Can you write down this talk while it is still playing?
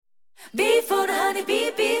honey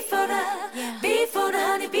bee for the bee for the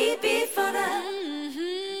honey bee for the.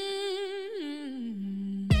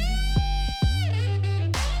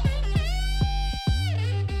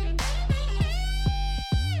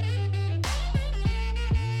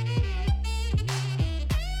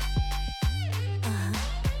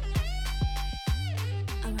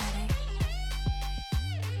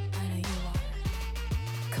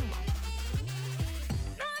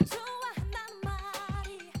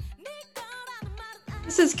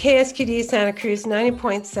 This is KSQD Santa Cruz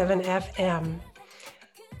 90.7 FM.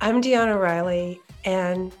 I'm Dion O'Reilly,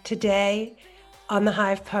 and today on the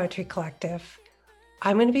Hive Poetry Collective,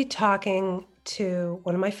 I'm going to be talking to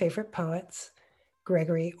one of my favorite poets,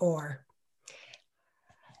 Gregory Orr.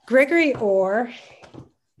 Gregory Orr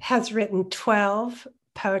has written 12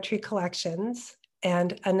 poetry collections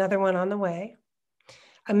and another one on the way,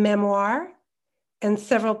 a memoir, and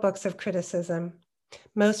several books of criticism.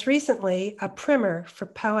 Most recently, a primer for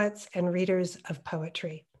poets and readers of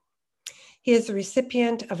poetry. He is the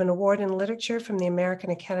recipient of an award in literature from the American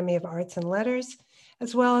Academy of Arts and Letters,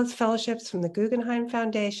 as well as fellowships from the Guggenheim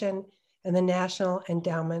Foundation and the National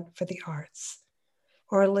Endowment for the Arts.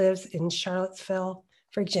 Orr lives in Charlottesville,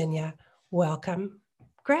 Virginia. Welcome,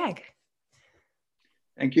 Greg.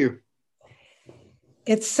 Thank you.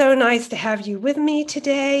 It's so nice to have you with me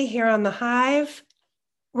today here on the Hive.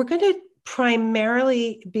 We're going to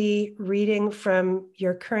primarily be reading from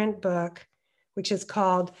your current book, which is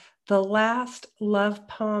called The Last Love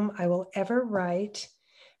Poem I Will Ever Write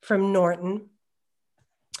from Norton.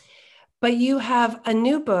 But you have a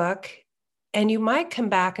new book, and you might come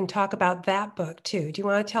back and talk about that book too. Do you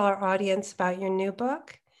want to tell our audience about your new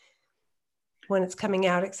book, when it's coming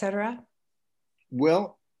out, et cetera?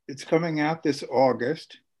 Well, it's coming out this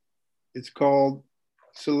August. It's called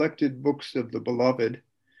Selected Books of the Beloved,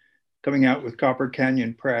 coming out with Copper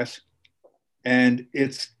Canyon Press. And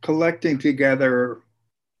it's collecting together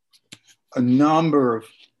a number of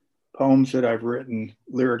poems that I've written,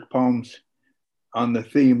 lyric poems on the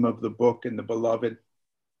theme of the book and the beloved.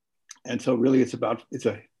 And so really it's a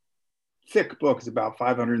thick book. It's about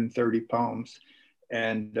 530 poems.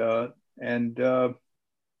 And that's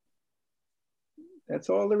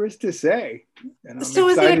all there is to say. And I'm so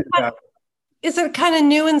excited about it. Is it kind of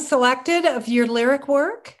new and selected of your lyric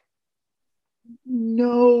work?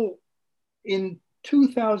 No, in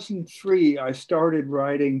 2003, I started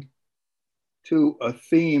writing to a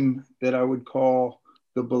theme that I would call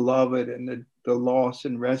the beloved and the loss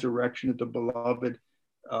and resurrection of the beloved,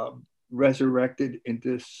 resurrected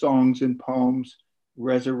into songs and poems,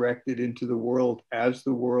 resurrected into the world as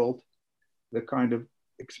the world, the kind of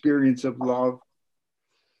experience of love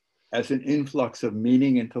as an influx of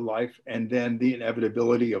meaning into life, and then the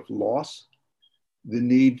inevitability of loss, the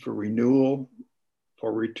need for renewal,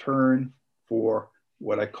 for return, for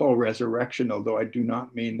what I call resurrection, although I do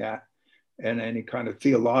not mean that in any kind of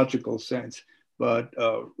theological sense, but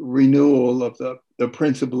renewal of the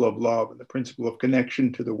principle of love and the principle of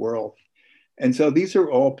connection to the world. And so these are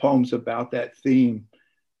all poems about that theme.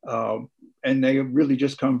 And they really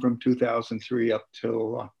just come from 2003 up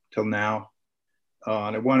till now.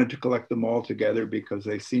 And I wanted to collect them all together because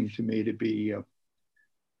they seem to me to be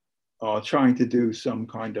trying to do some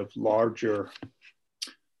kind of larger,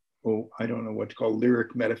 I don't know what to call,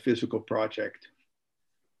 lyric metaphysical project.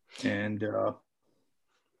 And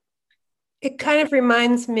it kind of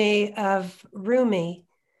reminds me of Rumi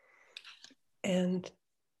and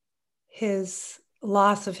his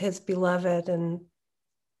loss of his beloved, and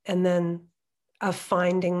then a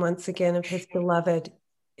finding once again of his beloved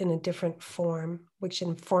in a different form, which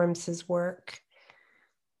informs his work.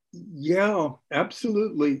 Yeah,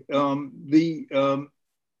 absolutely. And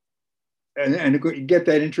you get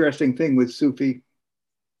that interesting thing with Sufi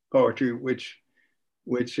poetry, which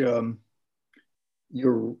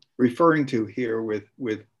you're referring to here with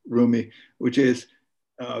Rumi, which is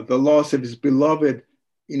the loss of his beloved.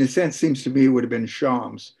 In a sense, seems to me would have been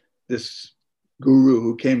Shams, this guru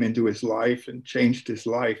who came into his life and changed his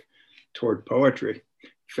life toward poetry. In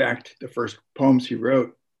fact, the first poems he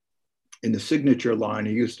wrote, in the signature line,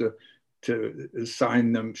 he used to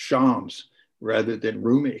assign them Shams rather than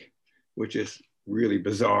Rumi, which is really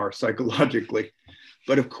bizarre psychologically.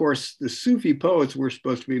 But of course, the Sufi poets were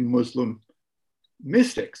supposed to be Muslim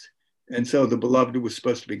mystics. And so the beloved was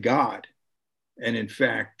supposed to be God. And in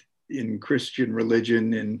fact, in Christian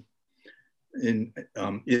religion, in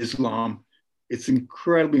Islam, it's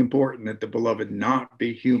incredibly important that the beloved not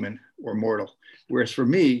be human or mortal. Whereas for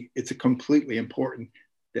me, it's completely important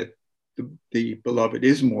that the beloved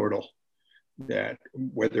is mortal, that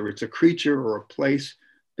whether it's a creature or a place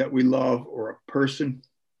that we love or a person,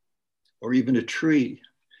 or even a tree.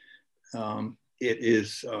 It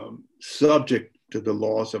is subject to the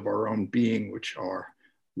laws of our own being, which are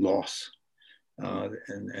loss.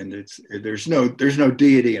 And there's no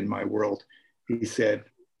deity in my world, he said.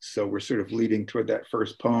 So we're sort of leading toward that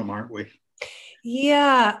first poem, aren't we?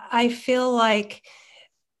 Yeah, I feel like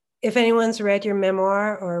if anyone's read your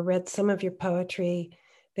memoir or read some of your poetry,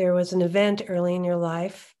 there was an event early in your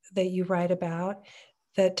life that you write about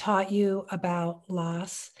that taught you about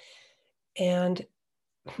loss. And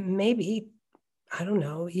maybe, I don't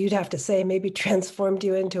know, you'd have to say maybe transformed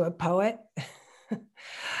you into a poet.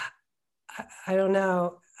 I don't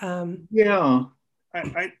know. Yeah,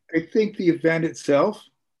 I think the event itself,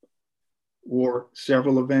 or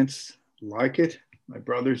several events like it, my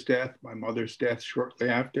brother's death, my mother's death shortly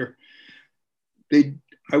after,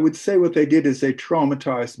 I would say what they did is they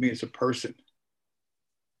traumatized me as a person.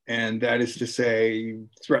 And that is to say,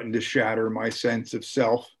 threatened to shatter my sense of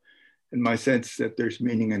self and my sense that there's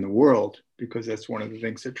meaning in the world, because that's one of the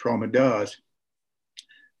things that trauma does.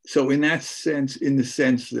 So in that sense, in the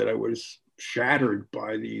sense that I was shattered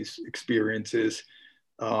by these experiences,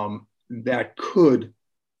 that could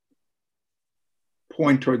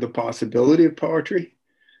point toward the possibility of poetry.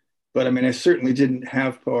 But I mean, I certainly didn't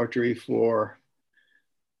have poetry for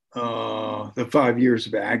the 5 years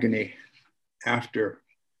of agony after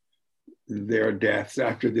their deaths,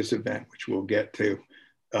 after this event, which we'll get to.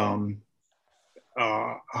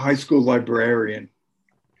 A high school librarian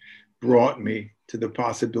brought me to the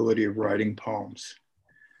possibility of writing poems.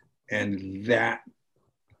 And that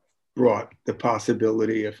brought the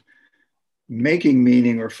possibility of making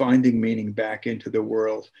meaning or finding meaning back into the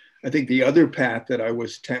world. I think the other path that I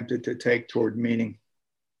was tempted to take toward meaning,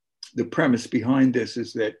 the premise behind this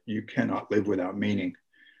is that you cannot live without meaning,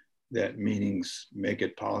 that meanings make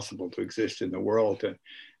it possible to exist in the world. And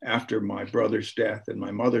after my brother's death and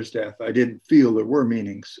my mother's death, I didn't feel there were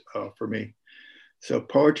meanings for me. So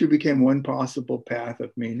poetry became one possible path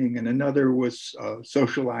of meaning, and another was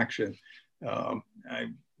social action. I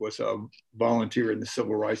was a volunteer in the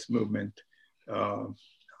civil rights movement, a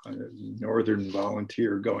northern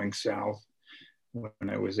volunteer going south when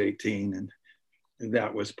I was 18, and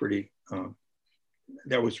that was pretty,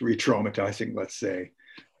 that was re-traumatizing, let's say.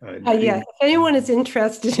 Yeah, if anyone is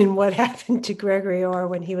interested in what happened to Gregory Orr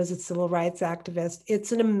when he was a civil rights activist,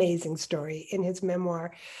 it's an amazing story in his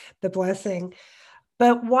memoir, The Blessing.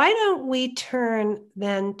 But why don't we turn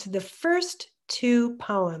then to the first two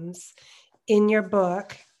poems in your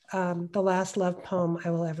book, The Last Love Poem I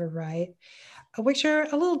Will Ever Write, which are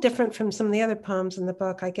a little different from some of the other poems in the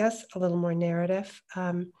book, I guess a little more narrative.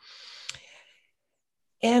 And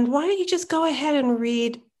why don't you just go ahead and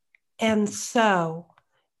read "And So,"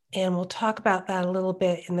 and we'll talk about that a little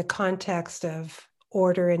bit in the context of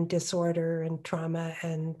order and disorder and trauma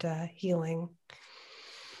and healing.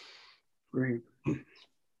 Great.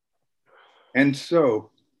 And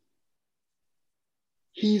so,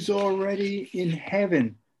 he's already in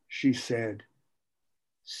heaven, she said,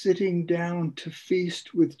 sitting down to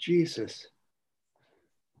feast with Jesus.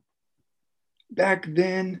 Back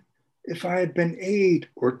then, if I had been 8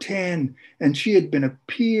 or 10 and she had been a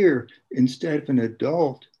peer instead of an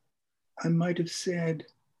adult, I might have said,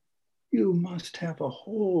 you must have a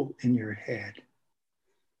hole in your head.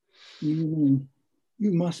 You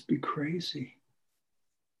must be crazy.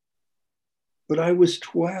 But I was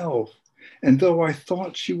 12, and though I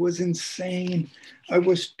thought she was insane, I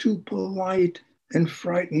was too polite and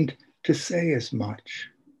frightened to say as much.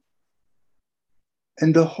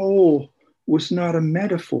 And the hole was not a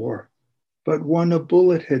metaphor, but one a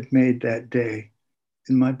bullet had made that day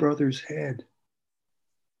in my brother's head.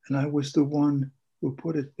 And I was the one who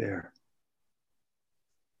put it there.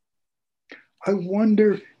 I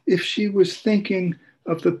wonder if she was thinking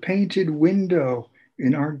of the painted window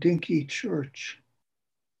in our dinky church,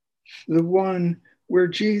 the one where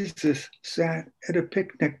Jesus sat at a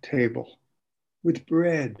picnic table with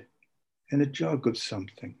bread and a jug of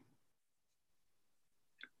something.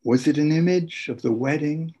 Was it an image of the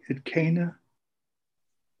wedding at Cana,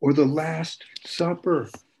 or the Last Supper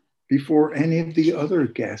before any of the other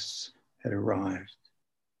guests had arrived?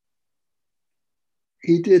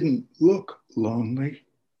 He didn't look lonely.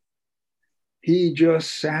 He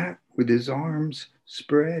just sat with his arms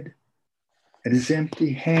spread and his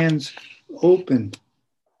empty hands open,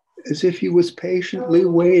 as if he was patiently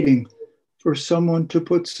waiting for someone to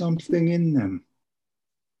put something in them.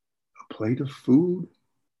 A plate of food,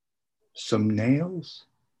 some nails,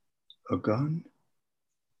 a gun.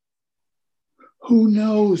 Who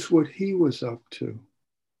knows what he was up to,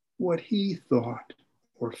 what he thought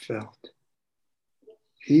or felt.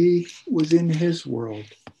 He was in his world,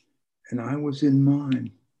 and I was in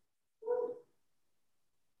mine.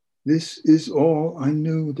 This is all I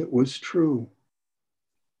knew that was true.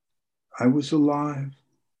 I was alive.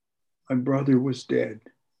 My brother was dead.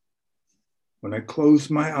 When I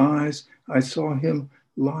closed my eyes, I saw him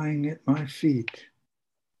lying at my feet.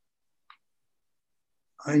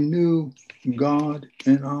 I knew God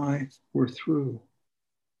and I were through.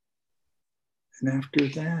 And after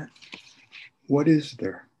that, what is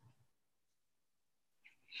there?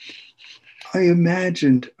 I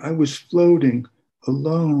imagined I was floating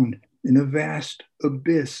alone in a vast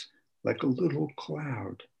abyss like a little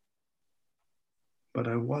cloud. But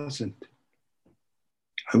I wasn't.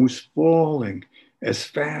 I was falling as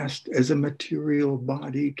fast as a material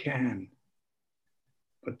body can.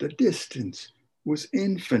 But the distance was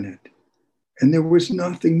infinite, and there was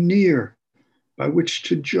nothing near by which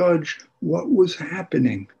to judge what was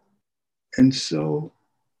happening. And so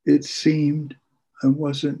it seemed I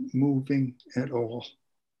wasn't moving at all.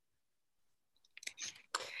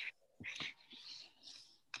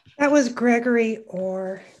 That was Gregory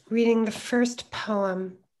Orr reading the first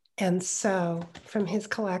poem, "And So," from his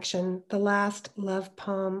collection, The Last Love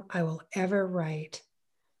Poem I Will Ever Write.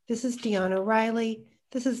 This is Dion O'Reilly.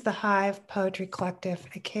 This is the Hive Poetry Collective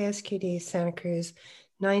at KSQD Santa Cruz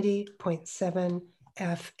 90.7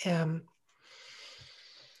 FM.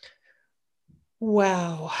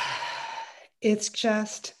 Wow. It's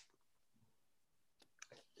just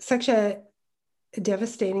such a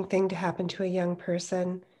devastating thing to happen to a young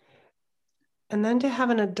person. And then to have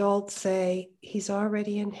an adult say, he's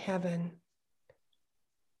already in heaven,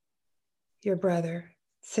 your brother,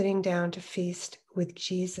 sitting down to feast with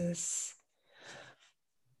Jesus.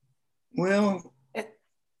 Well,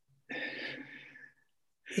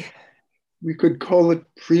 we could call it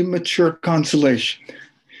premature consolation,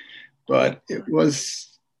 but it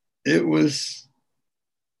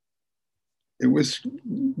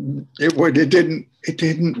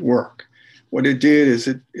didn't work. What it did is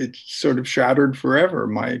it sort of shattered forever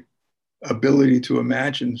my ability to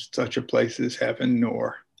imagine such a place as heaven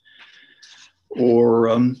or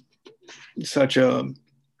such a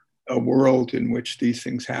world in which these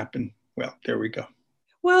things happen. Well, there we go.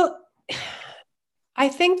 Well, I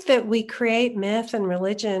think that we create myth and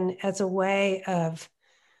religion as a way of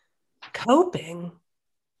coping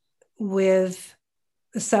with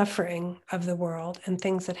the suffering of the world and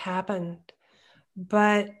things that happened.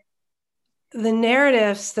 But the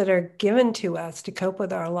narratives that are given to us to cope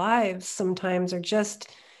with our lives sometimes are just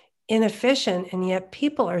inefficient, and yet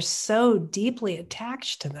people are so deeply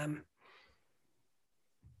attached to them.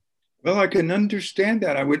 Well, I can understand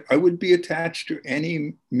that. I would be attached to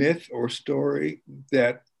any myth or story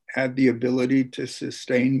that had the ability to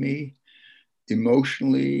sustain me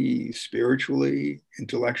emotionally, spiritually,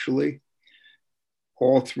 intellectually,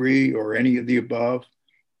 all three or any of the above.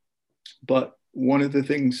 But one of the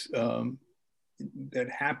things that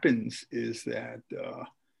happens is that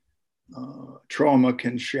trauma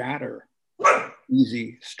can shatter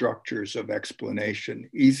easy structures of explanation,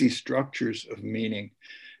 easy structures of meaning.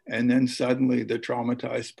 And then suddenly the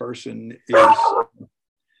traumatized person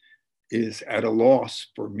is at a loss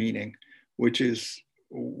for meaning, which is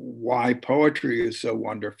why poetry is so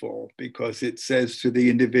wonderful, because it says to the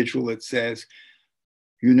individual, it says,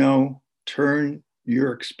 turn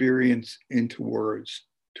your experience into words,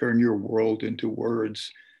 turn your world into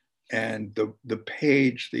words, and the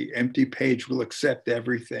page, the empty page, will accept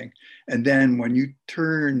everything. And then when you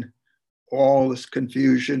turn all this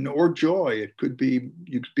confusion or joy, you could be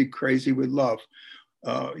crazy with love.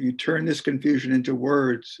 You turn this confusion into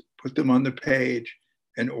words, put them on the page,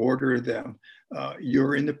 and order them.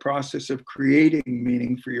 You're in the process of creating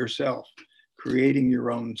meaning for yourself, creating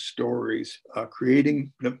your own stories,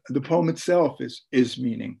 creating the poem itself is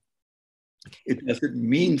meaning. It doesn't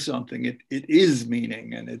mean something; it is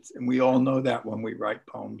meaning, and we all know that when we write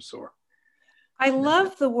poems. I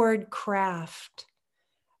love the word craft.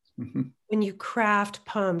 Mm-hmm. When you craft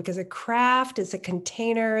poem, because a craft is a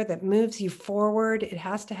container that moves you forward. It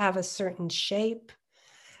has to have a certain shape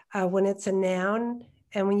when it's a noun.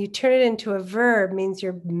 And when you turn it into a verb, means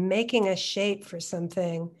you're making a shape for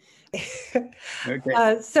something.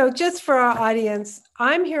 Okay. So just for our audience,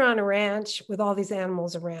 I'm here on a ranch with all these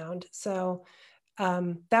animals around. So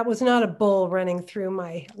that was not a bull running through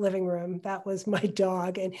my living room. That was my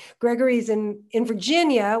dog. And Gregory's in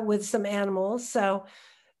Virginia with some animals. So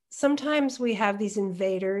sometimes we have these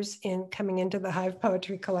invaders coming into the Hive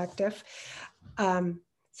Poetry Collective.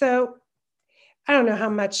 So I don't know how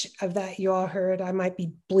much of that you all heard. I might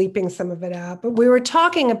be bleeping some of it out, but we were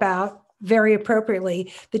talking about, very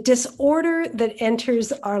appropriately, the disorder that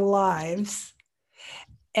enters our lives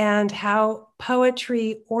and how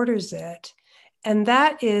poetry orders it. And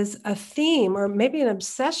that is a theme, or maybe an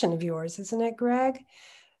obsession of yours, isn't it, Greg?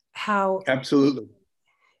 Absolutely.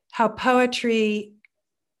 How poetry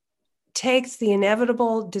takes the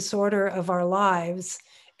inevitable disorder of our lives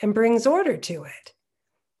and brings order to it.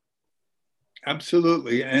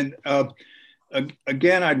 Absolutely. And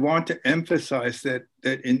again, I'd want to emphasize that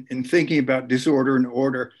in thinking about disorder and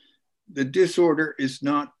order, the disorder is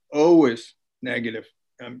not always negative.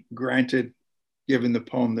 Granted, given the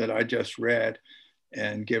poem that I just read,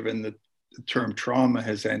 and given the term trauma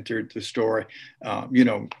has entered the story,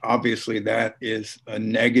 obviously that is a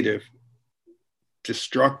negative,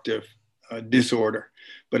 destructive disorder.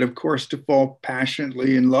 But of course, to fall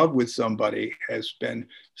passionately in love with somebody has been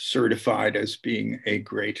certified as being a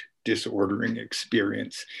great disordering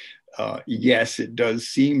experience. Yes, it does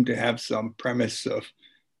seem to have some premise of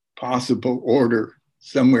possible order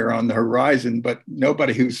somewhere on the horizon, but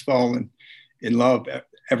nobody who's fallen in love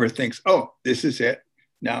ever thinks, oh, this is it.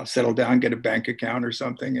 Now settle down, get a bank account or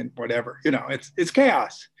something and whatever. It's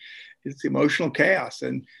chaos. It's emotional chaos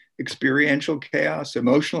and experiential chaos,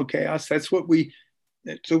 emotional chaos. That's what we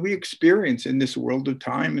experience in this world of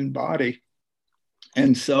time and body.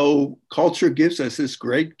 And so culture gives us this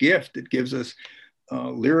great gift. It gives us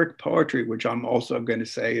lyric poetry, which I'm also going to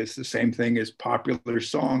say is the same thing as popular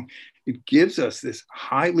song. It gives us this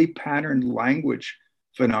highly patterned language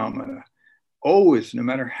phenomena. Always, no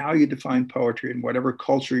matter how you define poetry and whatever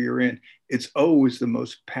culture you're in, it's always the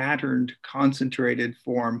most patterned, concentrated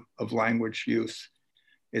form of language use.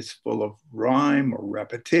 It's full of rhyme or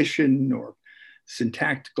repetition or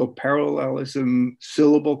syntactical parallelism,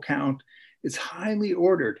 syllable count. It's highly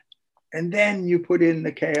ordered. And then you put in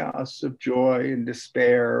the chaos of joy and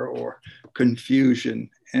despair or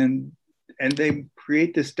confusion, and they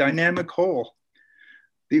create this dynamic whole.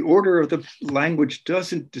 The order of the language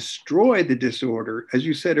doesn't destroy the disorder. As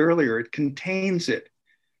you said earlier, it contains it.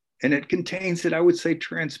 And it contains it, I would say,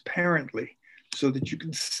 transparently, so that you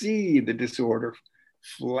can see the disorder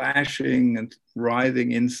flashing and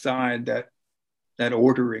writhing inside that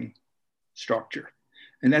ordering structure.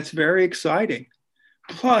 And that's very exciting.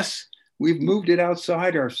 Plus, we've moved it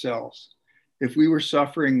outside ourselves. If we were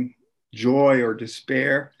suffering joy or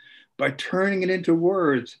despair, by turning it into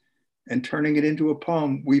words and turning it into a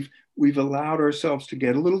poem, we've allowed ourselves to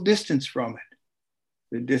get a little distance from it,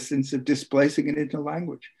 the distance of displacing it into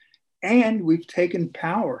language. And we've taken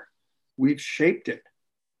power, we've shaped it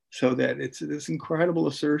so that it's this incredible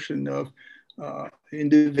assertion of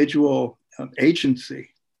individual agency.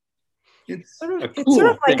 It's sort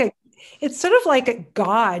of like a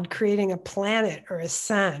God creating a planet or a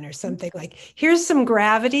sun or something. Like, here's some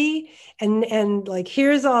gravity, and like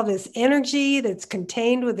here's all this energy that's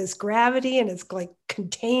contained with this gravity, and it's like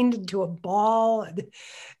contained into a ball. And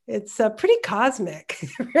it's pretty cosmic.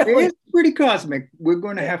 Really. It is pretty cosmic. We're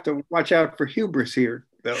going to have to watch out for hubris here,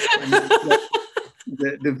 though.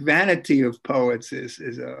 The vanity of poets is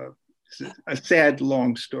a sad,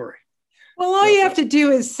 long story. Well, all you have to do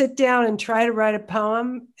is sit down and try to write a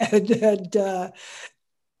poem and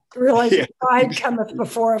realize pride cometh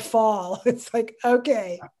before a fall. It's like,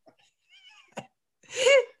 okay,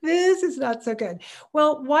 this is not so good.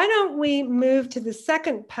 Well, why don't we move to the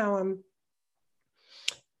second poem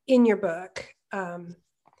in your book,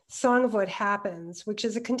 Song of What Happens, which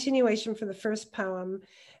is a continuation from the first poem.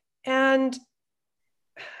 And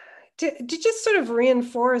to just sort of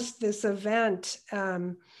reinforce this event,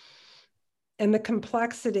 and the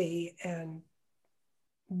complexity and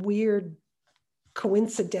weird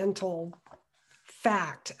coincidental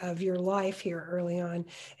fact of your life here early on,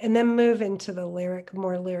 and then move into the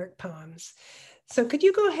more lyric poems. So could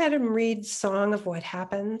you go ahead and read Song of What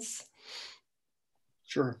Happens?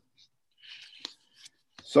 Sure.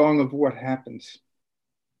 Song of What Happens.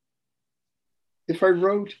 If I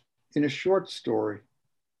wrote in a short story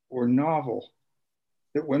or novel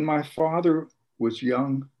that when my father was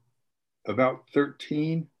young, about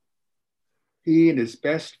 13, he and his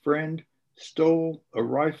best friend stole a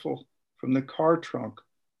rifle from the car trunk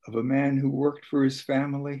of a man who worked for his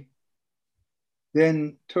family,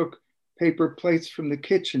 then took paper plates from the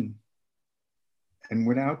kitchen and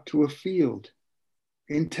went out to a field,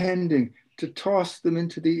 intending to toss them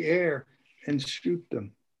into the air and shoot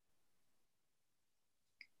them.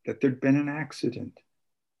 That there'd been an accident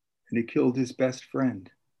and he killed his best friend.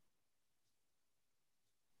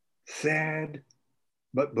 Sad,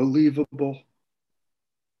 but believable.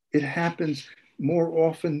 It happens more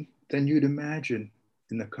often than you'd imagine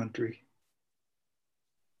in the country.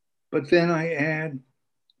 But then I add,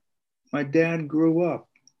 my dad grew up,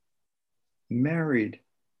 married,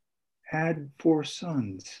 had 4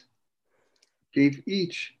 sons, gave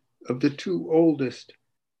each of the 2 oldest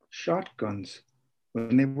shotguns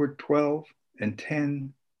when they were 12 and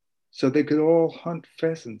 10, so they could all hunt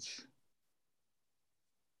pheasants.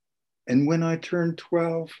 And when I turned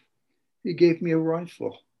 12, he gave me a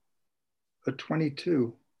rifle, a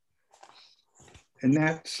 .22. And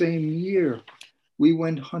that same year, we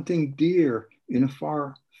went hunting deer in a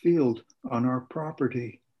far field on our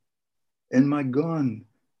property. And my gun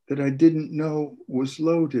that I didn't know was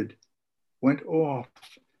loaded went off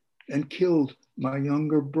and killed my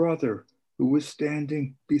younger brother who was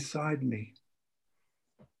standing beside me.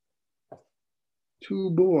 2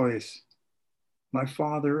 boys, my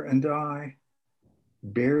father and I,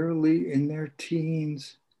 barely in their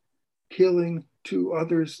teens, killing 2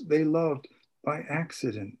 others they loved by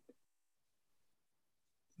accident.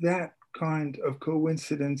 That kind of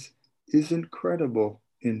coincidence isn't credible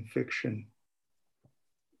in fiction,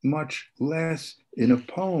 much less in a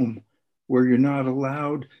poem where you're not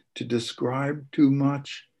allowed to describe too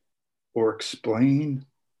much or explain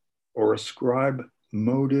or ascribe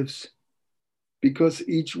motives, because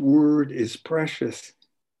each word is precious,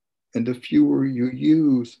 and the fewer you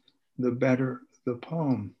use, the better the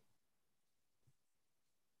poem.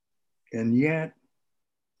 And yet,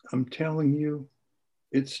 I'm telling you,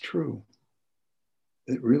 it's true.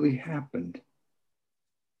 It really happened.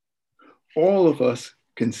 All of us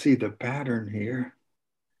can see the pattern here.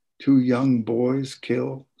 2 young boys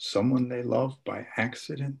kill someone they love by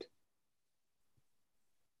accident.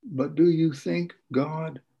 But do you think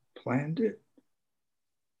God planned it?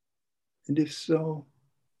 And if so,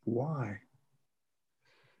 why?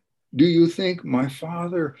 Do you think my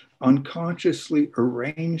father unconsciously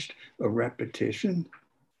arranged a repetition,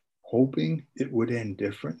 hoping it would end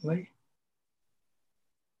differently?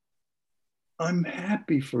 I'm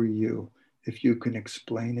happy for you if you can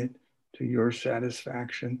explain it to your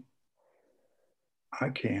satisfaction. I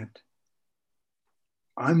can't.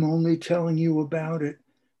 I'm only telling you about it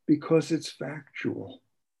because it's factual.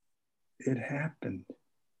 It happened.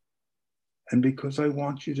 And because I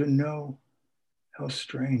want you to know how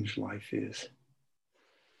strange life is.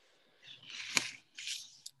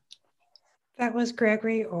 That was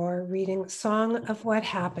Gregory Orr reading Song of What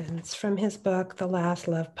Happens from his book, The Last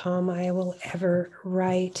Love Poem I Will Ever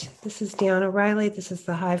Write. This is Dion O'Reilly. This is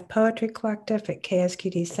the Hive Poetry Collective at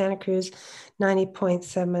KSQD Santa Cruz,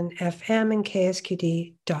 90.7 FM and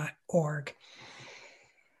ksqd.org.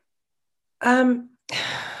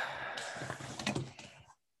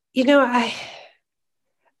 You know,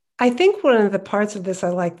 I think one of the parts of this I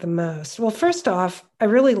like the most. Well, first off, I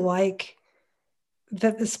really like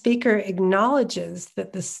that the speaker acknowledges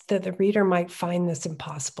that the reader might find this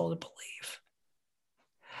impossible to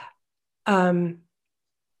believe.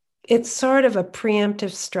 It's sort of a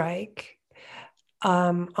preemptive strike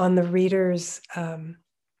on the reader's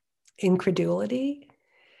incredulity.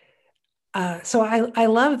 So I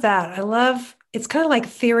love that. It's kind of like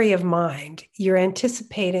theory of mind. You're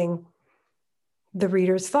anticipating the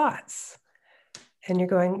reader's thoughts, and you're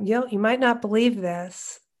going, you might not believe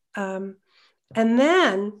this. And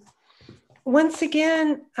then, once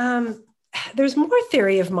again, there's more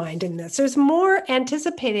theory of mind in this. There's more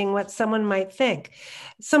anticipating what someone might think.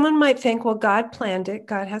 Someone might think, well, God planned it.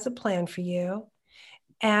 God has a plan for you.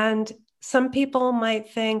 And some people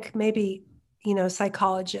might think, maybe,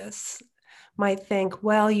 psychologists might think,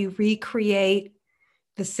 well, you recreate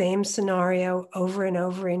the same scenario over and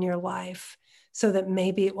over in your life so that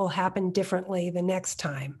maybe it will happen differently the next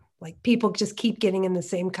time. Like people just keep getting in a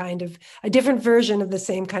different version of the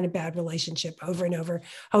same kind of bad relationship over and over,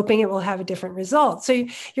 hoping it will have a different result. So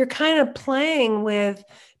you're kind of playing with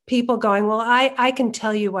people going, well, I can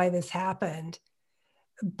tell you why this happened.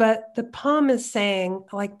 But the poem is saying,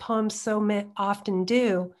 like poems so often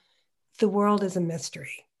do, the world is a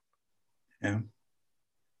mystery. Yeah.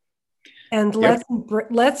 And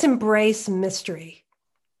let's embrace mystery.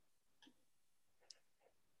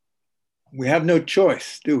 We have no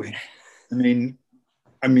choice, do we? I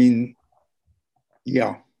mean,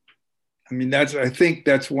 yeah. I think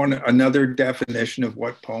that's another definition of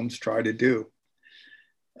what poems try to do.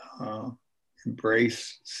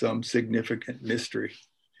 Embrace some significant mystery.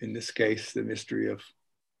 In this case, the mystery of,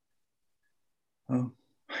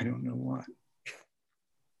 I don't know what.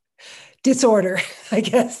 Disorder, I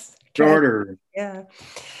guess. Disorder. Yeah.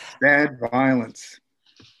 Bad violence.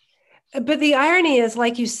 But the irony is,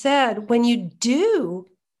 like you said, when you do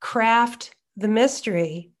craft the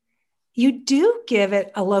mystery, you do give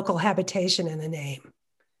it a local habitation and a name.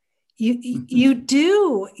 You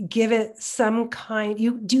do give it some kind,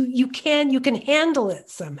 you can handle it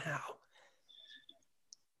somehow.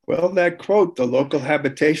 Well, that quote, "The local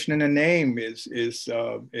habitation in a name," is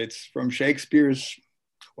it's from Shakespeare's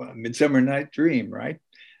Midsummer Night Dream, right?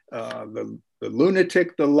 The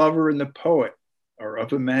lunatic, the lover, and the poet are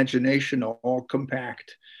of imagination all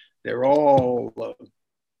compact. They're all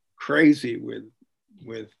crazy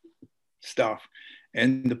with stuff,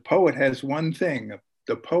 and the poet has one thing: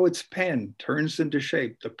 the poet's pen turns into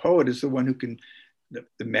shape. The poet is the one who can.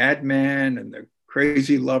 The madman and the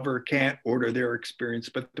crazy lover can't order their experience,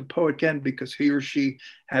 but the poet can, because he or she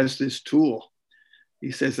has this tool.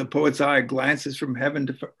 He says the poet's eye glances from heaven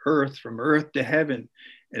to earth, from earth to heaven,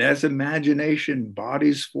 and as imagination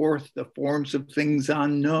bodies forth the forms of things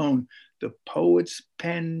unknown, the poet's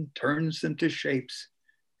pen turns them to shapes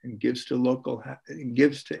and gives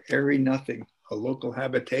to airy nothing a local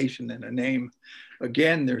habitation and a name.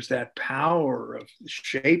 Again, there's that power of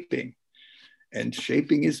shaping, and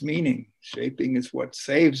shaping is meaning. Shaping is what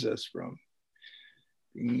saves us from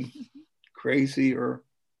being crazy or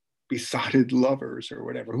besotted lovers or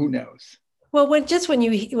whatever. Who knows? Well, when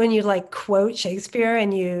you like quote Shakespeare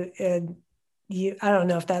and you I don't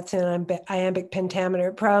know if that's an iambic pentameter,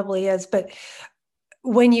 it probably is, but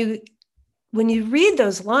when you read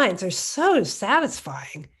those lines, they're so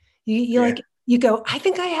satisfying. You Yeah. like you go, I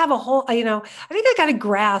think I have a whole, I think I got a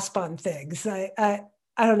grasp on things.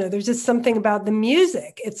 I don't know. There's just something about the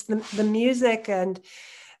music. It's the music and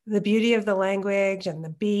the beauty of the language and the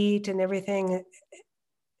beat and everything.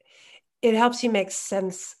 It helps you make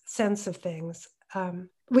sense of things,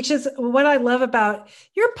 which is what I love about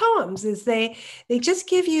your poems. Is they just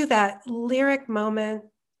give you that lyric moment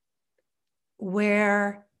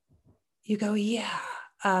where you go, yeah.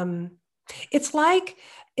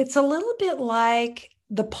 It's a little bit like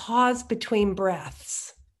the pause between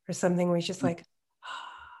breaths or something where it's just like,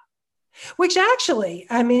 which actually,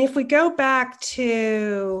 I mean, if we go back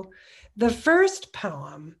to the first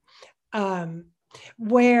poem,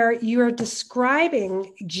 where you're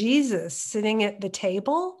describing Jesus sitting at the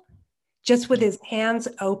table just with his hands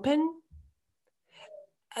open,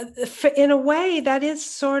 in a way, that is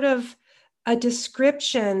sort of a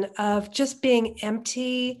description of just being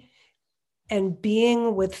empty and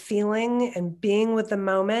being with feeling and being with the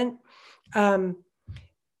moment.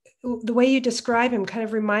 The way you describe him kind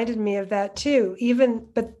of reminded me of that too. Even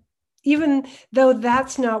though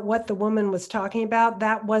that's not what the woman was talking about,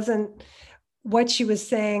 that wasn't what she was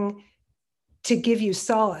saying to give you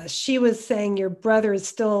solace. She was saying your brother is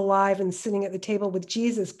still alive and sitting at the table with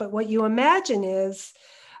Jesus. But what you imagine is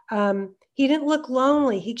he didn't look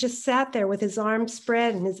lonely. He just sat there with his arms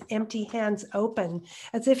spread and his empty hands open,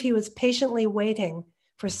 as if he was patiently waiting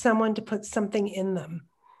for someone to put something in them.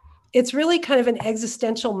 It's really kind of an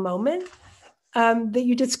existential moment that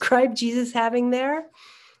you describe Jesus having there,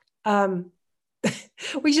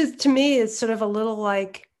 which is, to me, is sort of a little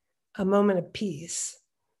like a moment of peace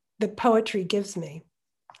that poetry gives me.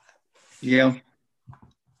 Yeah.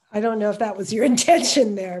 I don't know if that was your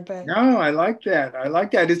intention there, but No, I like that. I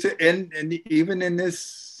like that. And even in this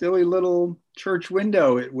silly little church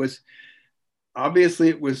window, it was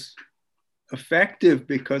effective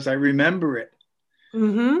because I remember it.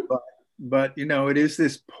 mm-hmm. But it is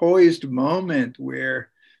this poised moment where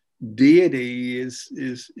deity is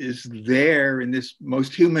there in this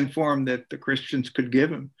most human form that the Christians could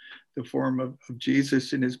give him, the form of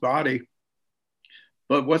Jesus in his body.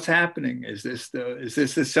 But what's happening? Is this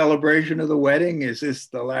the celebration of the wedding? Is this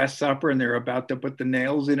the Last Supper and they're about to put the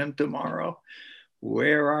nails in him tomorrow?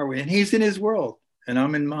 Where are we? And he's in his world and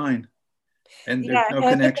I'm in mine. And there's no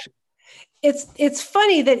connection. It's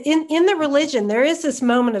funny that in the religion, there is this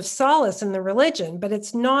moment of solace in the religion, but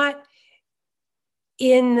it's not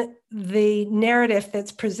in the narrative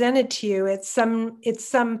that's presented to you. It's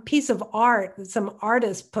some piece of art that some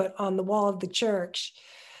artist put on the wall of the church,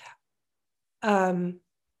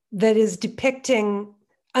 that is depicting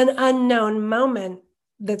an unknown moment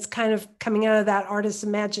that's kind of coming out of that artist's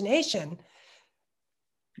imagination.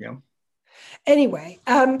 Yeah. Anyway,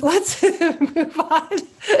 let's move on.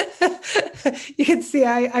 You can see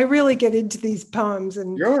I really get into these poems.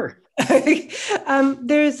 And Sure.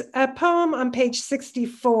 There's a poem on page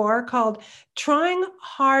 64 called Trying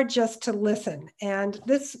Hard Just to Listen. And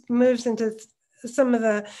this moves into some of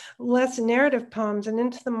the less narrative poems and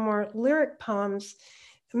into the more lyric poems.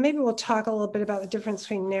 Maybe we'll talk a little bit about the difference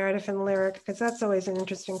between narrative and lyric, because that's always an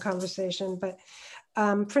interesting conversation. But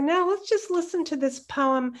for now, let's just listen to this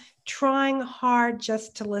poem, Trying Hard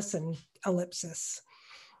Just to Listen, ellipsis.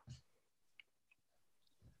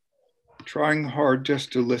 Trying hard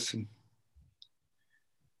just to listen.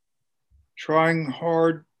 Trying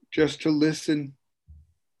hard just to listen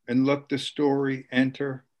and let the story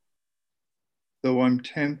enter. though I'm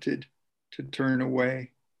tempted to turn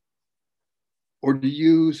away, or to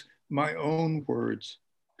use my own words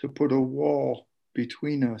to put a wall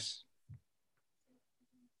between us,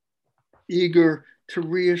 eager to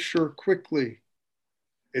reassure quickly,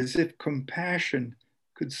 as if compassion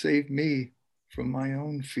could save me from my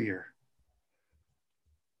own fear.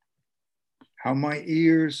 How my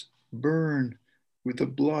ears burn with the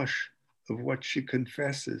blush of what she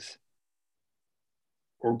confesses,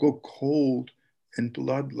 or go cold and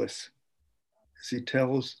bloodless as he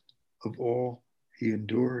tells of all he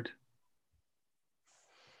endured.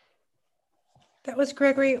 That was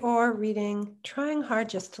Gregory Orr reading Trying Hard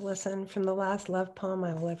Just to Listen from the last love poem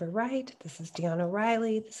I will ever write. This is Dion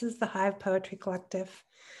O'Reilly. This is the Hive Poetry Collective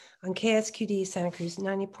on KSQD Santa Cruz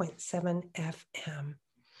 90.7 FM.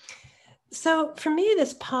 So for me,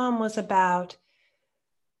 this poem was about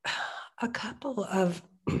a couple of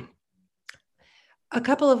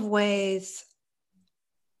ways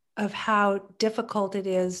of how difficult it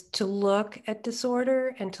is to look at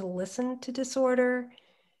disorder and to listen to disorder.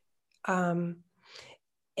 A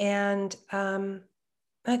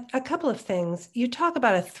couple of things. You talk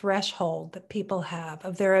about a threshold that people have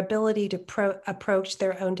of their ability to approach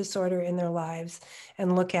their own disorder in their lives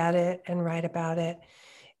and look at it and write about it.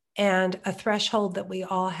 And a threshold that we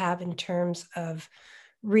all have in terms of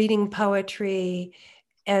reading poetry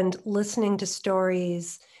and listening to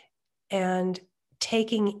stories and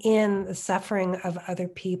taking in the suffering of other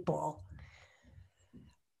people.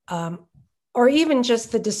 Or even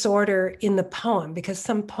just the disorder in the poem, because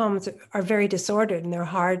some poems are very disordered and they're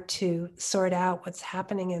hard to sort out what's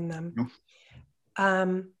happening in them.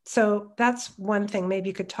 So that's one thing. Maybe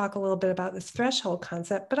you could talk a little bit about this threshold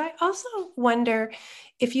concept, but I also wonder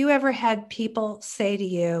if you ever had people say to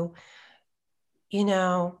you, you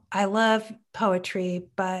know, I love poetry,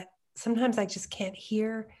 but sometimes I just can't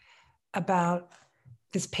hear about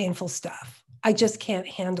this painful stuff. I just can't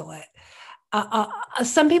handle it.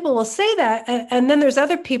 Some people will say that, and then there's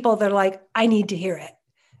other people that are like, I need to hear it.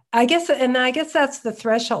 I guess that's the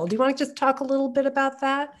threshold. Do you want to just talk a little bit about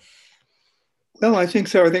that? Well, I think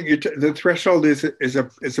so. I think the threshold is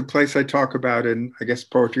a place I talk about in, I guess,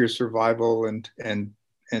 poetry of survival and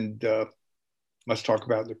must talk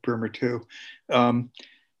about the primer too.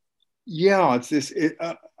 Yeah, it's this.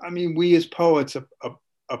 I mean, we as poets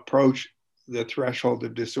approach the threshold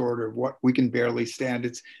of disorder, what we can barely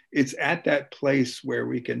stand. It's at that place where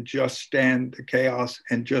we can just stand the chaos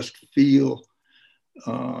and just feel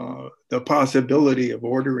the possibility of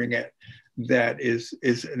ordering it. That is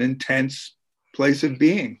an intense place of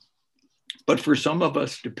being. But for some of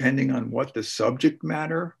us, depending on what the subject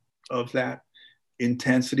matter of that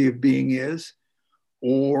intensity of being is,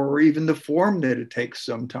 or even the form that it takes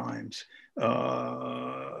sometimes.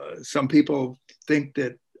 Some people think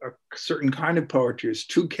that a certain kind of poetry is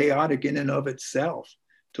too chaotic in and of itself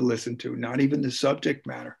to listen to, not even the subject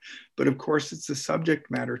matter. But of course, it's the subject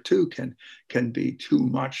matter too can be too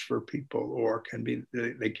much for people, or can be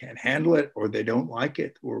they can't handle it, or they don't like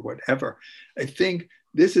it, or whatever. I think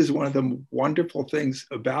this is one of the wonderful things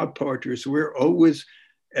about poetry. So we're always,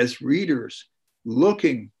 as readers,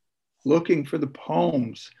 looking for the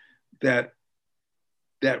poems that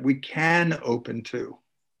we can open to,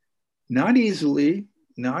 not easily,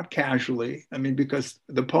 not casually. I mean, because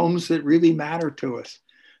the poems that really matter to us,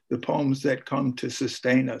 the poems that come to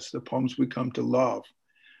sustain us, the poems we come to love,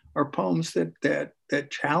 are poems that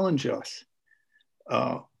challenge us.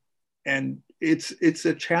 And it's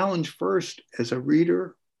a challenge first as a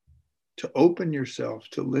reader to open yourself,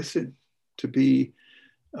 to listen, to be,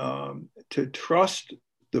 to trust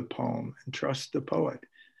the poem and trust the poet.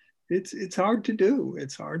 It's hard to do.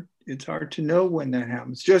 It's hard to know when that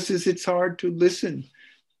happens. Just as it's hard to listen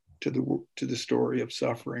to the story of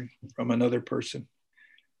suffering from another person.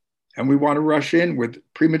 And we want to rush in with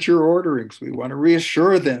premature orderings. We want to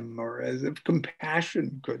reassure them, or as if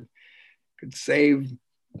compassion could save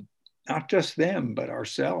not just them, but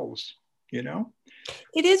ourselves, you know?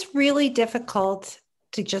 It is really difficult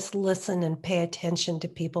to just listen and pay attention to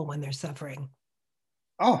people when they're suffering.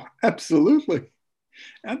 Oh, absolutely.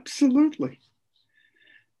 Absolutely.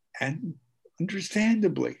 And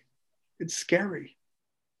understandably, it's scary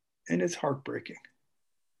and it's heartbreaking.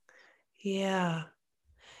 Yeah.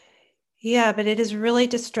 Yeah, but it is really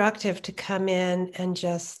destructive to come in and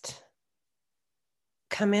just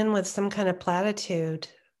come in with some kind of platitude,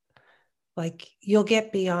 like you'll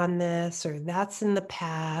get beyond this, or that's in the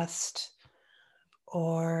past,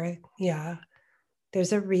 or yeah,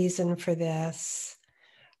 there's a reason for this.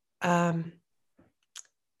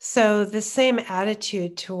 So the same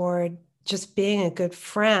attitude toward just being a good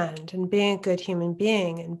friend and being a good human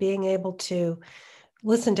being and being able to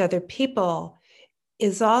listen to other people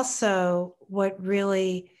is also what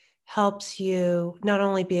really helps you not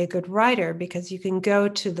only be a good writer, because you can go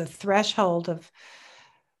to the threshold of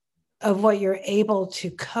what you're able to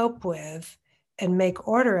cope with and make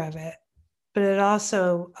order of it, but it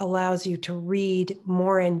also allows you to read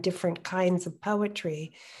more in different kinds of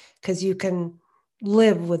poetry because you can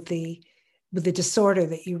live with the disorder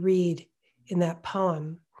that you read in that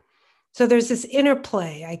poem. So there's this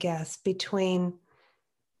interplay, I guess, between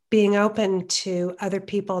being open to other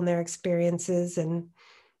people and their experiences and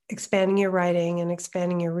expanding your writing and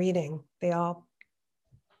expanding your reading. They all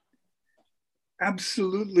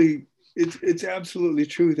Absolutely. It's absolutely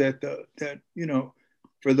true that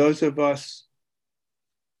for those of us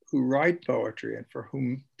who write poetry and for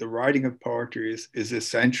whom the writing of poetry is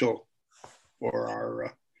essential for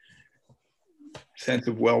our sense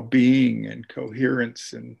of well-being and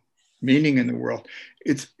coherence and meaning in the world.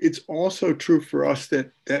 It's also true for us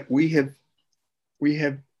that we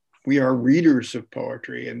are readers of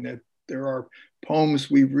poetry, and that there are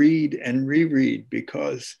poems we read and reread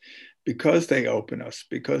because they open us,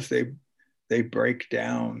 because they break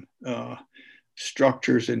down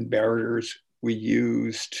structures and barriers we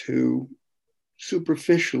use to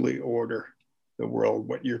superficially order the world,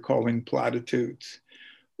 what you're calling platitudes.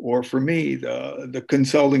 Or for me, the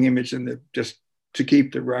consoling image, and just to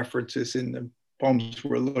keep the references in the poems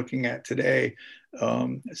we're looking at today,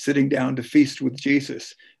 sitting down to feast with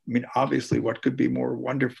Jesus. I mean, obviously, what could be more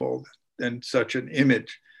wonderful than such an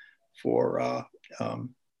image for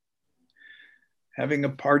having a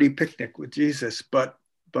party picnic with Jesus? But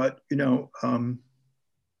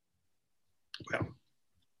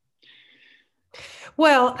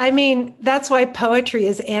well, I mean, that's why poetry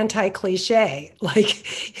is anti-cliche. Like,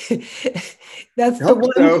 that's I the hope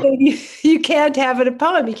one so. thing you can't have in a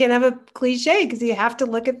poem. You can't have a cliche because you have to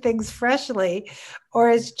look at things freshly, or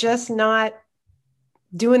it's just not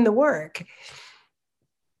doing the work.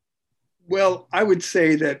 Well, I would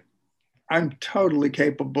say that I'm totally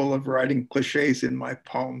capable of writing cliches in my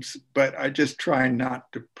poems, but I just try not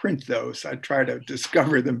to print those. I try to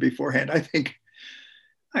discover them beforehand. I think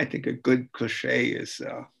a good cliche is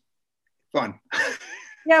fun.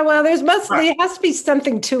 Yeah, well, there has to be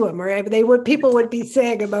something to them, right? People would be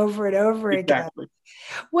saying them over and over again. Exactly.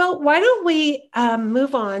 Well, why don't we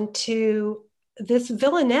move on to this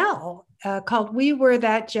villanelle called "We Were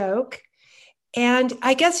That Joke." And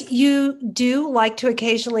I guess you do like to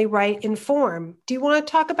occasionally write in form. Do you want to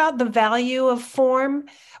talk about the value of form?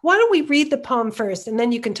 Why don't we read the poem first, and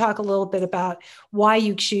then you can talk a little bit about why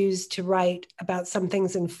you choose to write about some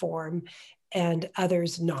things in form and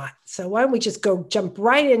others not. So why don't we just jump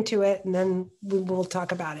right into it, and then we will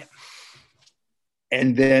talk about it.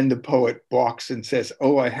 And then the poet balks and says,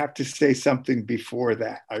 "Oh, I have to say something before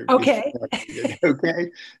that." Okay.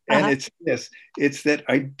 Okay. And it's this, it's that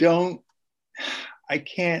I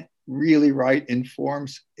can't really write in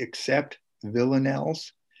forms except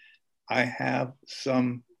villanelles. I have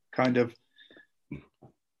some kind of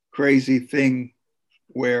crazy thing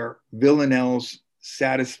where villanelles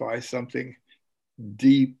satisfy something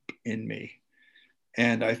deep in me.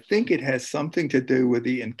 And I think it has something to do with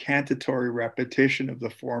the incantatory repetition of the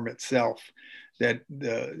form itself. That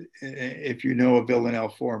if you know a villanelle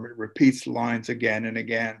form, it repeats lines again and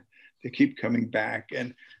again. They keep coming back.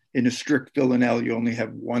 And in a strict villanelle, you only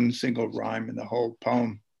have one single rhyme in the whole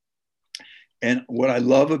poem. And what I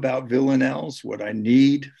love about villanelles, what I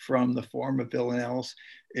need from the form of villanelles,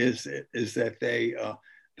 is that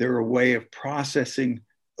they're a way of processing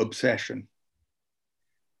obsession.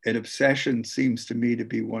 And obsession seems to me to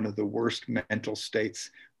be one of the worst mental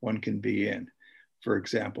states one can be in. For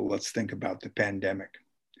example, let's think about the pandemic.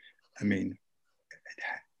 I mean,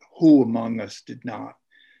 who among us did not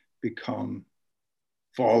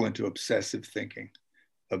fall into obsessive thinking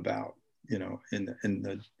about, in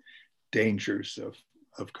the dangers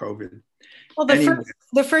of COVID? Well,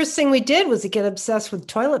 the first thing we did was to get obsessed with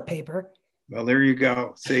toilet paper. Well, there you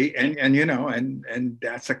go. See, and and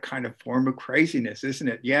that's a kind of form of craziness, isn't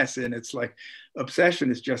it? Yes, and it's like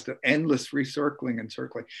obsession is just an endless recircling and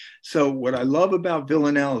circling. So what I love about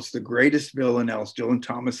villanelles, the greatest villanelles, Dylan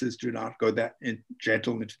Thomas's "Do Not Go That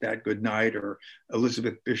Gentle Into That Good Night" or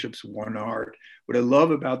Elizabeth Bishop's "One Art." What I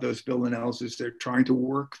love about those villanelles is they're trying to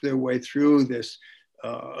work their way through this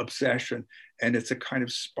obsession, and it's a kind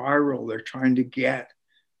of spiral. They're trying to get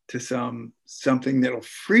to something that'll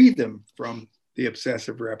free them from the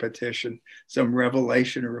obsessive repetition, some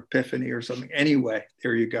revelation or epiphany or something. Anyway,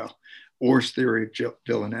 there you go. Orr's theory of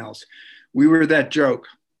villanelles. We were that joke.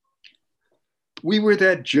 We were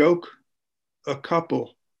that joke a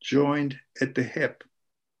couple joined at the hip.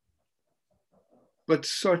 But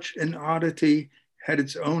such an oddity had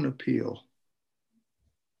its own appeal.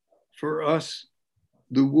 For us,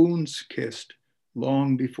 the wounds kissed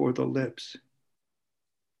long before the lips.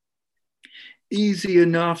 Easy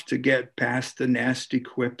enough to get past the nasty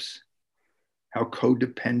quips, how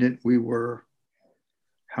codependent we were,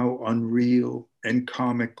 how unreal and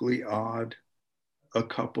comically odd a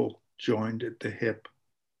couple joined at the hip.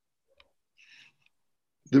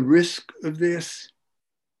 The risk of this,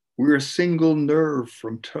 we're a single nerve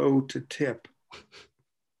from toe to tip.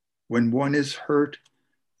 When one is hurt,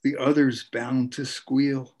 the other's bound to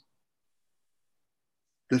squeal.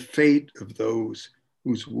 The fate of those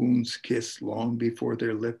whose wounds kiss long before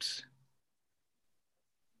their lips.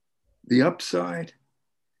 The upside,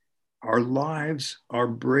 our lives are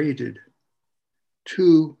braided.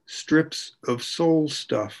 Two strips of soul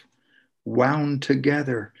stuff wound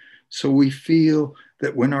together, so we feel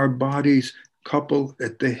that when our bodies couple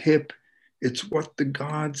at the hip, it's what the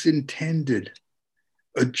gods intended,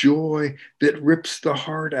 a joy that rips the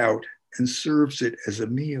heart out and serves it as a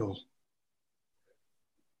meal.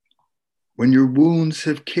 When your wounds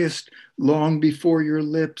have kissed long before your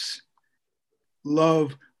lips,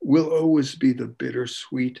 love will always be the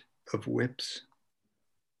bittersweet of whips.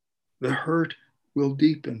 The hurt will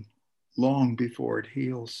deepen long before it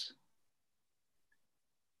heals.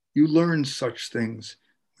 You learn such things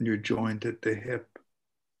when you're joined at the hip,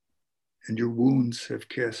 and your wounds have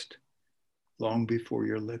kissed long before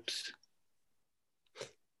your lips.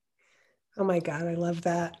 Oh my God, I love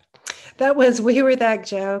that. That was We Were That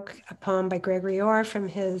Joke, a poem by Gregory from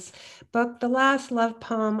his book, The Last Love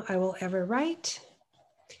Poem I Will Ever Write.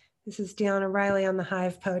 This is Dion O'Reilly on the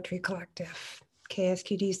Hive Poetry Collective,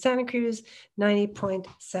 KSQD Santa Cruz,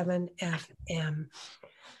 90.7 FM.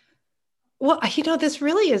 Well, this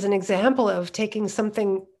really is an example of taking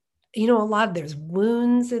something, there's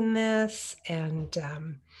wounds in this and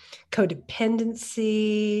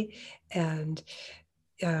codependency and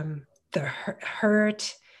the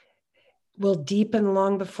hurt will deepen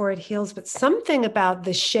long before it heals, but something about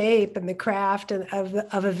the shape and the craft of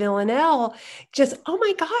a villanelle just, oh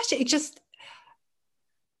my gosh,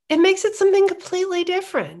 it makes it something completely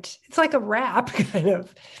different. It's like a rap kind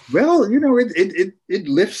of. Well, it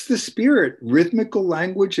lifts the spirit. Rhythmical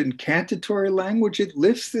language and cantatory language, it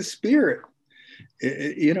lifts the spirit.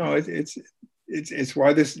 It's why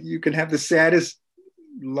you can have the saddest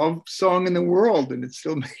love song in the world and it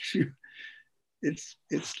still makes you, it's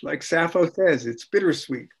like Sappho says, it's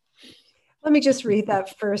bittersweet. Let me just read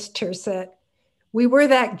that first tercet. We were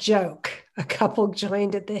that joke, a couple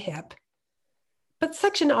joined at the hip. But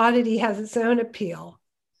such an oddity has its own appeal.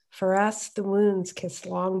 For us, the wounds kiss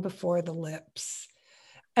long before the lips.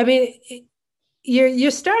 I mean,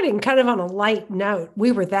 you're starting kind of on a light note.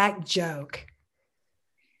 We were that joke.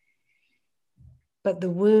 But the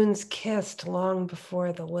wounds kissed long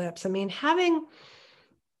before the lips. I mean, having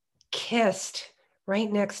kissed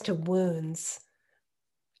right next to wounds,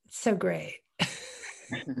 it's so great.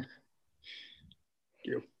 Thank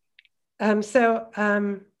you.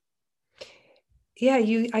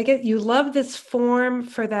 You love this form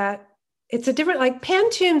for that. It's a different, like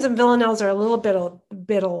pantoums and villanelles are a little bit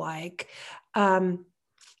alike.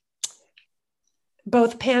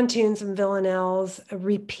 Both pantoums and villanelles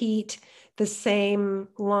repeat the same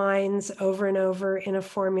lines over and over in a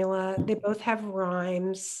formula. They both have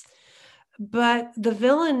rhymes, but the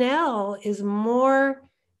villanelle is more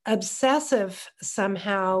obsessive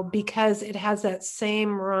somehow because it has that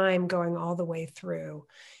same rhyme going all the way through.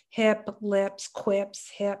 Hip, lips, quips,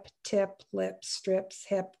 hip, tip, lip, strips,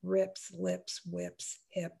 hip, rips, lips, whips,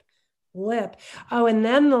 hip, lip. Oh, and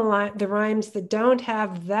then the rhymes that don't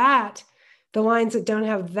have that, the lines that don't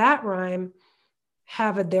have that rhyme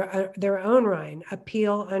have their own rhyme.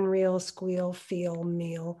 Appeal, unreal, squeal, feel,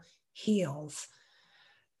 meal, heels.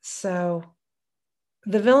 So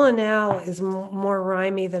the villanelle is more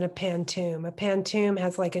rhymey than a pantoum. A pantoum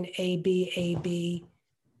has like an A-B, A-B,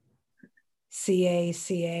 C-A,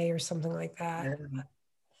 C-A, or something like that.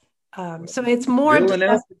 Yeah. So it's more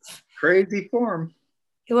crazy form.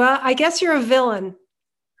 Well, I guess you're a villain.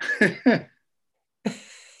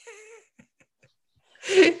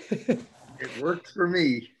 It works for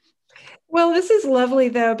me. Well, this is lovely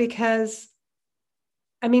though, because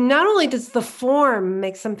I mean, not only does the form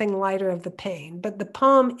make something lighter of the pain, but the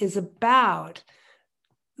poem is about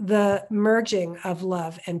the merging of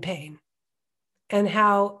love and pain and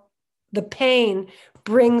how the pain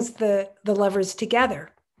brings the lovers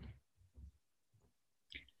together.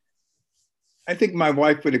 I think my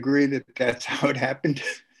wife would agree that that's how it happened.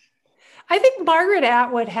 I think Margaret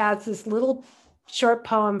Atwood has this little short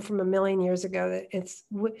poem from a million years ago that it's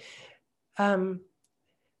we're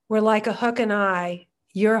like a hook and eye,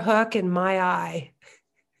 your hook and my eye.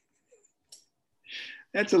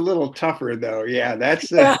 That's a little tougher though. Yeah, that's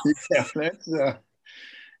Yeah.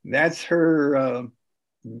 that's her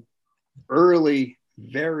early,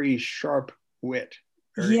 very sharp wit.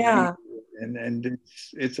 Yeah. And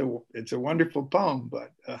it's a wonderful poem,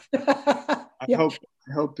 but I Yeah.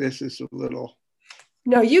 hope this is a little.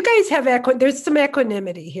 No, you guys have there's some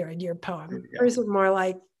equanimity here in your poem. Yeah. Hers is more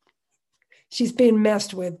like she's being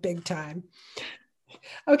messed with big time.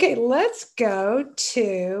 Okay, let's go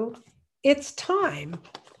to It's Time.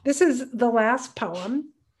 This is the last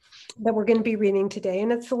poem that we're going to be reading today,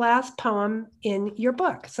 and it's the last poem in your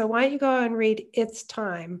book. So why don't you go and read It's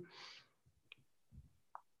Time?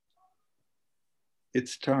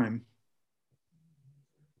 It's time.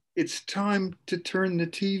 It's time to turn the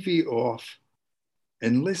TV off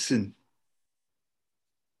and listen.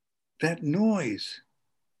 That noise.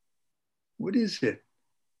 What is it?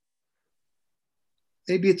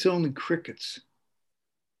 Maybe it's only crickets.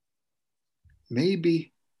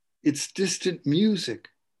 Maybe it's distant music.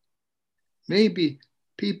 Maybe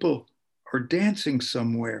people are dancing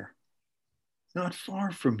somewhere, not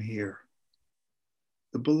far from here.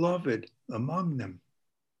 The beloved among them.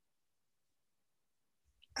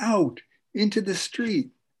 Out into the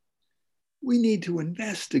street. We need to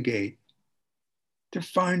investigate to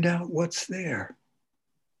find out what's there,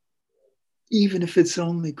 even if it's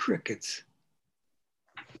only crickets.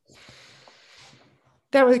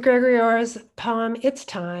 That was Gregory Orr's poem, It's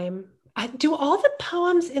Time. Do all the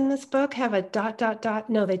poems in this book have a ...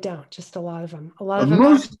 No, they don't. Just a lot of them. A lot of them.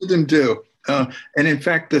 Most of them do. And in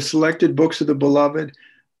fact, the selected books of the beloved,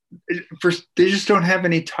 first, they just don't have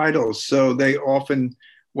any titles. So they often,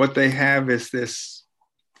 what they have is this,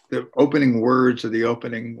 the opening words or the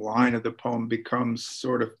opening line of the poem becomes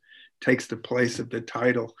sort of, takes the place of the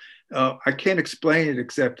title. I can't explain it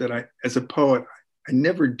except that as a poet, I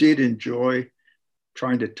never did enjoy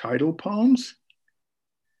trying to title poems.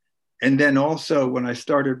 And then also when I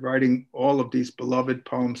started writing all of these beloved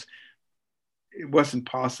poems, it wasn't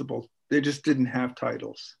possible. They just didn't have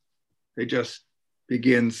titles. They just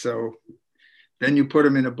begin. So then you put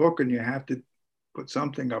them in a book and you have to put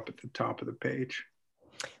something up at the top of the page.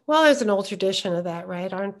 Well, there's an old tradition of that,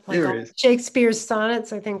 right? Aren't like There is. Shakespeare's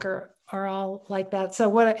sonnets, I think, are all like that. So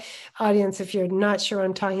what, audience, if you're not sure what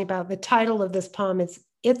I'm talking about, the title of this poem is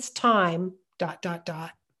It's Time, ...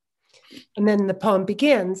 And then the poem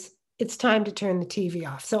begins, it's time to turn the TV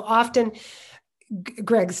off. So often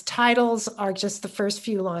Greg's titles are just the first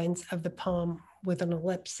few lines of the poem with an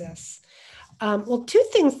ellipsis. Well, two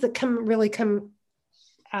things that really come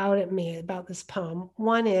out at me about this poem.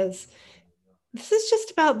 One is, this is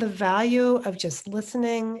just about the value of just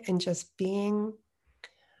listening and just being.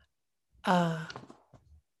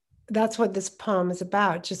 That's what this poem is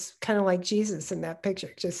about, just kind of like Jesus in that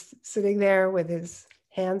picture, just sitting there with his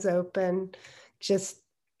hands open, just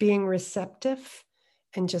being receptive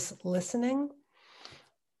and just listening,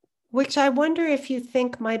 which I wonder if you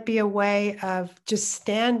think might be a way of just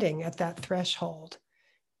standing at that threshold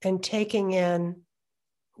and taking in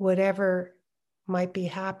whatever might be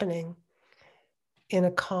happening in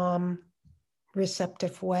a calm,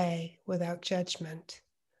 receptive way without judgment.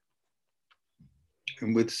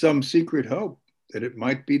 And with some secret hope that it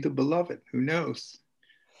might be the beloved, who knows?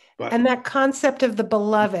 But and that concept of the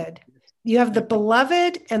beloved, you have the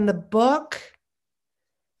beloved and the book.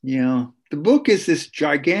 Yeah, the book is this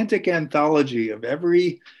gigantic anthology of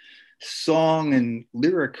every song and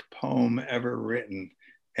lyric poem ever written,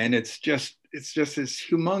 and it's just this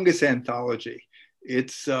humongous anthology.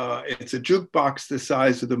 It's a jukebox the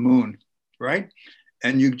size of the moon, right?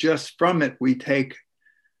 And you just, from it, we take,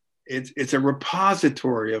 it's a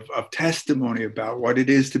repository of testimony about what it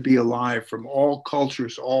is to be alive from all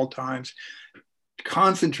cultures, all times,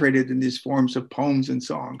 concentrated in these forms of poems and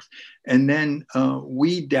songs. And then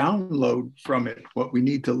we download from it what we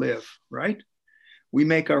need to live, right? We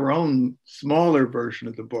make our own smaller version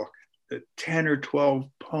of the book, the 10 or 12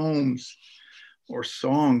 poems or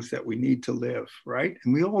songs that we need to live, right?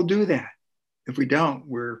 And we all do that. If we don't,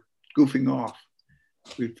 we're goofing off.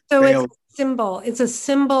 We've failed. It's a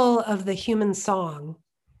symbol of the human song,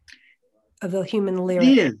 of the human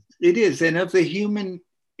lyric. It is, and of the human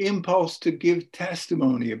impulse to give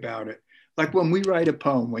testimony about it. Like when we write a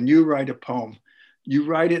poem, when you write a poem, you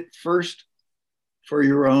write it first for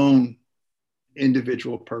your own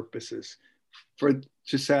individual purposes,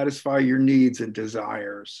 to satisfy your needs and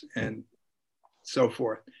desires and so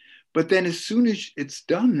forth. But then as soon as it's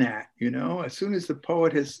done that, as soon as the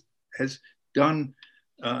poet has has done,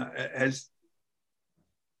 has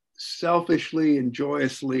selfishly and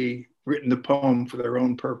joyously written the poem for their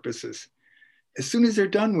own purposes. As soon as they're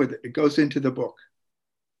done with it, it goes into the book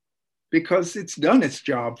because it's done its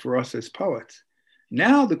job for us as poets.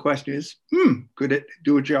 Now the question is, could it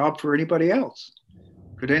do a job for anybody else?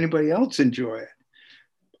 Could anybody else enjoy it?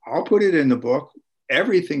 I'll put it in the book.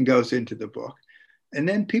 Everything goes into the book. And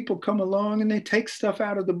then people come along and they take stuff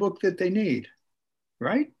out of the book that they need,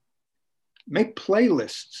 right? Make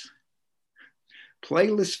playlists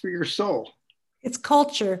for your soul. It's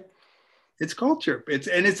culture. It's culture.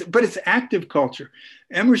 But it's active culture.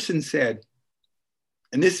 Emerson said,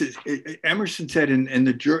 and this is Emerson said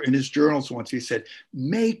in his journals once, he said,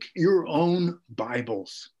 make your own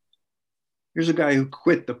Bibles. Here's a guy who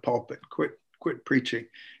quit the pulpit, quit preaching,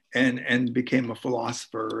 and became a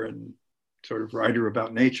philosopher and sort of writer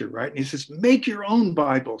about nature, right? And he says, make your own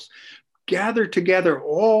Bibles. Gather together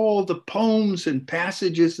all the poems and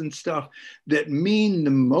passages and stuff that mean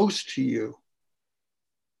the most to you.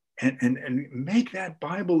 And make that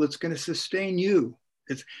Bible that's going to sustain you.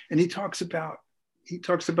 And he talks about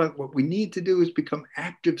what we need to do is become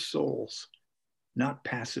active souls, not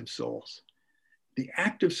passive souls. The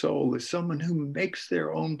active soul is someone who makes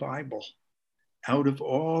their own Bible out of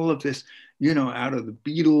all of this, out of the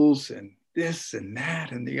Beatles and this and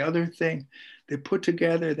that and the other thing. They put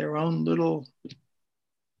together their own little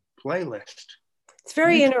playlist. It's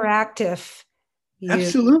very interactive.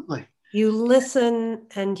 Absolutely. You listen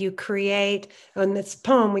and you create. And this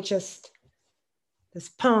poem we just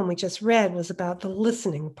read was about the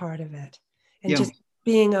listening part of it and just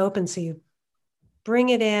being open. So you bring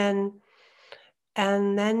it in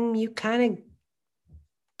and then you kind of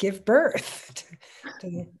give birth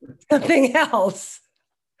to something else.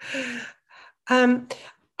 All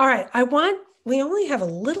right. We only have a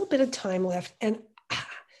little bit of time left and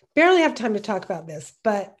barely have time to talk about this,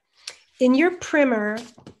 but in your primer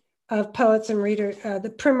of poets and readers,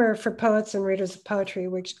 the primer for poets and readers of poetry,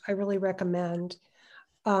 which I really recommend,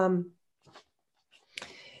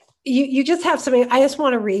 you just have something I just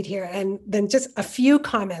want to read here and then just a few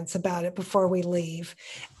comments about it before we leave.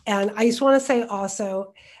 And I just want to say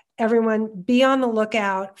also, everyone be on the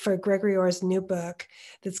lookout for Gregory Orr's new book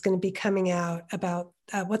that's going to be coming out about,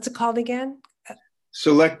 what's it called again?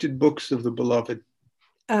 Selected Books of the Beloved.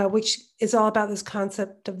 Which is all about this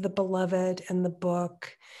concept of the beloved and the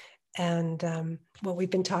book and what we've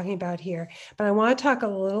been talking about here. But I want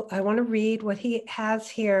to read what he has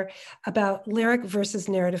here about lyric versus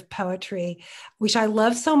narrative poetry, which I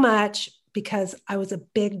love so much because I was a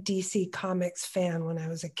big DC Comics fan when I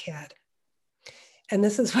was a kid. And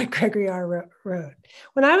this is what Gregory R. wrote.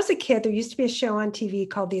 When I was a kid, there used to be a show on TV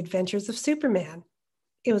called The Adventures of Superman.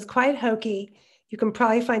 It was quite hokey. You can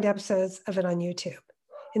probably find episodes of it on YouTube.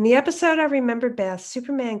 In the episode I remember best,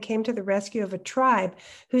 Superman came to the rescue of a tribe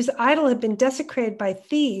whose idol had been desecrated by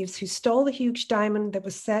thieves who stole the huge diamond that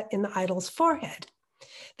was set in the idol's forehead.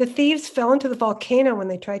 The thieves fell into the volcano when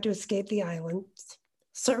they tried to escape the island.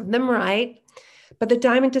 Served them right, but the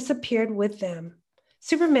diamond disappeared with them.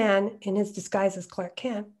 Superman, in his disguise as Clark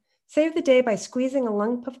Kent, saved the day by squeezing a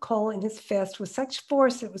lump of coal in his fist with such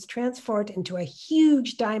force it was transformed into a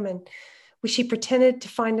huge diamond, which he pretended to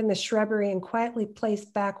find in the shrubbery and quietly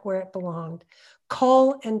placed back where it belonged.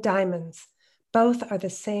 Coal and diamonds, both are the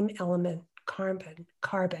same element, carbon.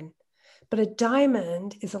 But a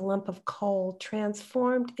diamond is a lump of coal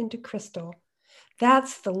transformed into crystal.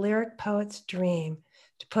 That's the lyric poet's dream,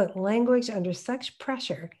 to put language under such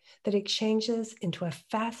pressure that it changes into a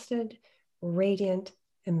faceted, radiant,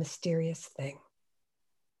 and mysterious thing.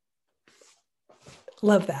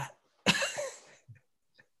 Love that.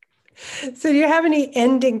 So do you have any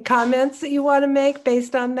ending comments that you want to make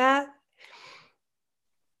based on that?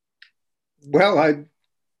 Well,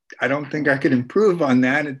 I don't think I could improve on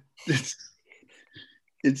that.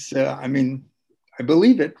 I mean, I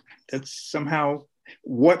believe it. That's somehow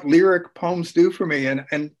what lyric poems do for me.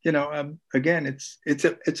 And again,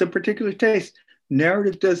 it's a particular taste.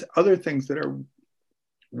 Narrative does other things that are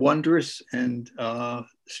wondrous and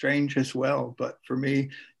strange as well. But for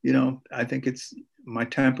me, I think it's my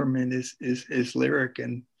temperament is lyric,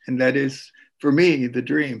 and that is for me the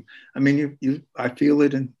dream. I mean, I feel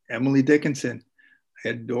it in Emily Dickinson. I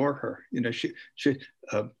adore her. She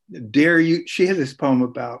dare you. She has this poem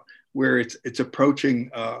about where it's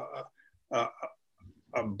approaching a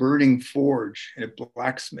burning forge and a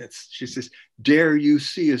blacksmith's. She says, "Dare you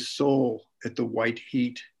see a soul at the white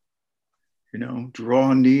heat?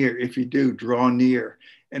 Draw near. If you do, draw near."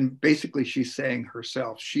 And basically, she's saying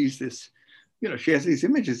herself. She's this. She has these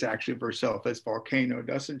images actually of herself as volcano,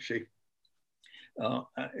 doesn't she?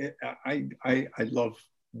 I love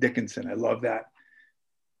Dickinson. I love that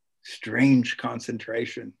strange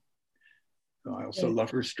concentration. I also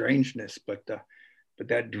love her strangeness, but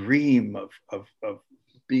that dream of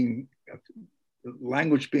being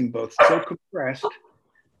language being both so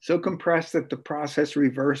compressed that the process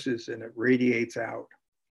reverses and it radiates out.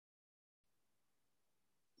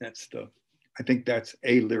 I think that's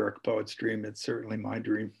a lyric poet's dream. It's certainly my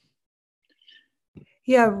dream.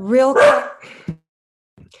 Yeah, Rilke,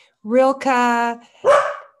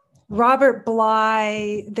 Robert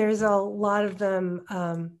Bly, there's a lot of them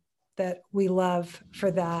that we love for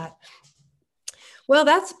that. Well,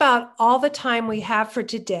 that's about all the time we have for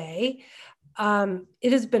today.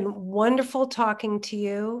 It has been wonderful talking to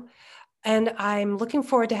you, and I'm looking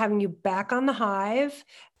forward to having you back on the Hive.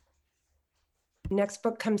 Next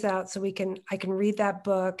book comes out, so I can read that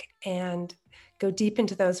book and go deep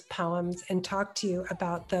into those poems and talk to you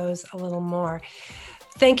about those a little more.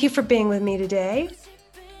 Thank you for being with me today.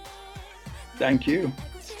 Thank you.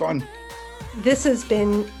 It's fun. This has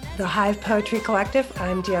been the Hive Poetry Collective.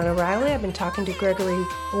 I'm Dion O'Reilly. I've been talking to Gregory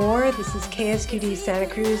Orr. This is KSQD Santa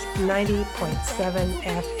Cruz 90.7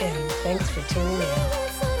 FM. Thanks for tuning in.